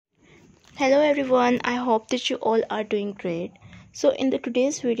Hello everyone, I hope that you all are doing great. So in the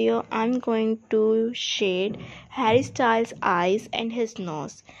today's video, I'm going to shade Harry Styles' eyes and his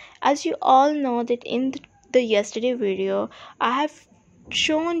nose. As you all know that in the yesterday video, I have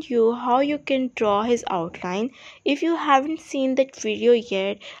shown you how you can draw his outline. If you haven't seen that video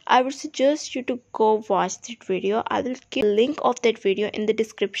yet, I would suggest you to go watch that video. I will keep a link of that video in the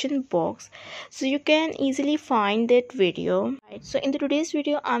description box so you can easily find that video. Right, so in the today's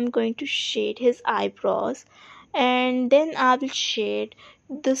video I'm going to shade his eyebrows, and then I will shade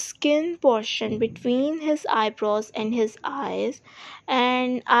the skin portion between his eyebrows and his eyes,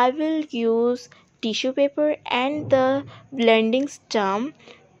 and I will use tissue paper and the blending stump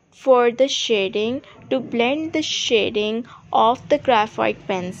for the shading to blend the shading of the graphite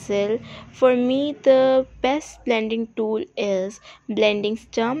pencil. For me, the best blending tool is blending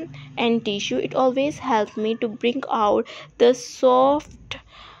stump and tissue. It always helps me to bring out the soft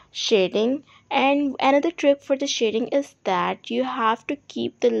shading. And another trick for the shading is that you have to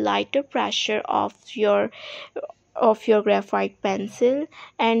keep the lighter pressure of your graphite pencil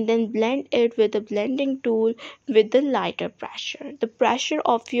and then blend it with the blending tool with the lighter pressure. The pressure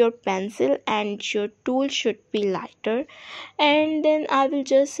of your pencil and your tool should be lighter. And then I will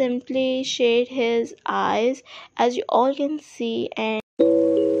just simply shade his eyes, as you all can see. And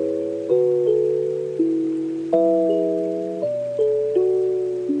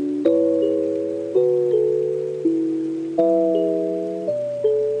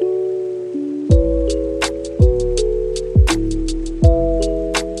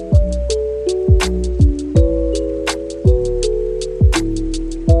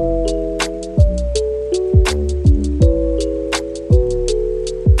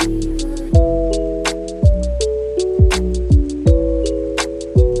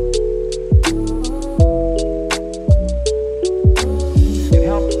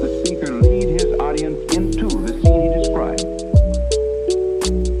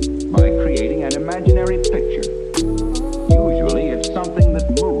imaginary picture. Usually it's something that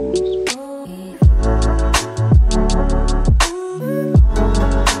moves.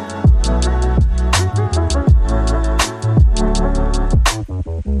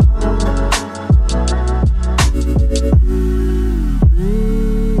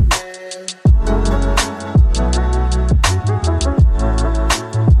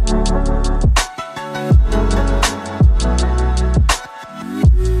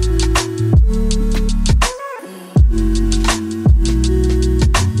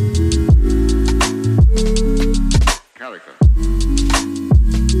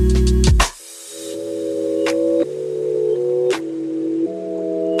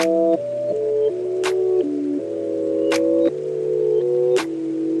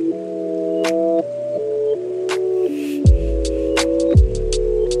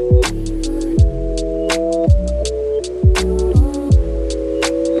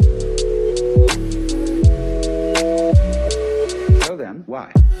 So then,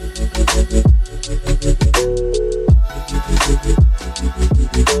 why?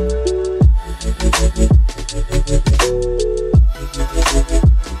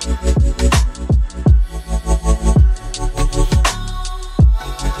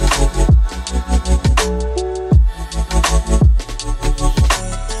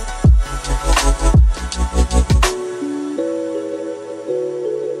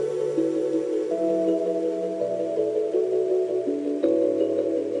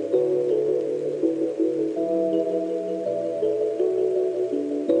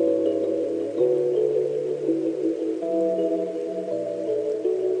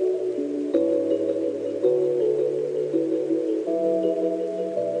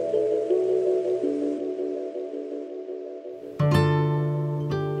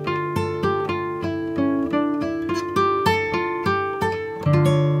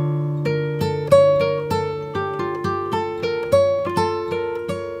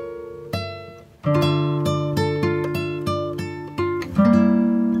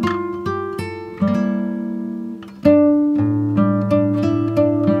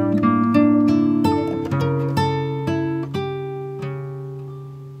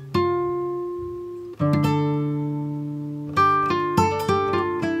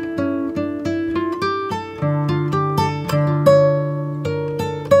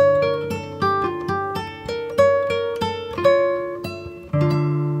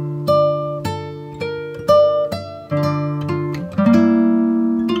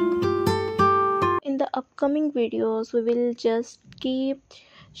 in the upcoming videos we will just keep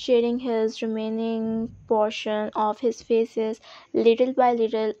shading his remaining portion of his faces little by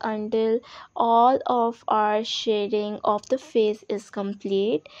little until all of our shading of the face is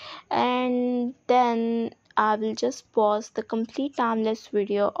complete. And then I will just pause the complete timeless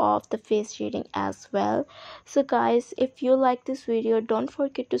video of the face shading as well. So guys, if you like this video, don't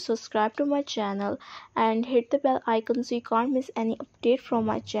forget to subscribe to my channel and hit the bell icon so you can't miss any update from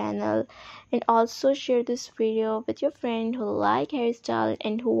my channel. And also share this video with your friend who like hairstyle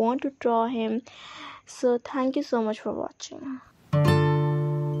and who want to draw him. So thank you so much for watching.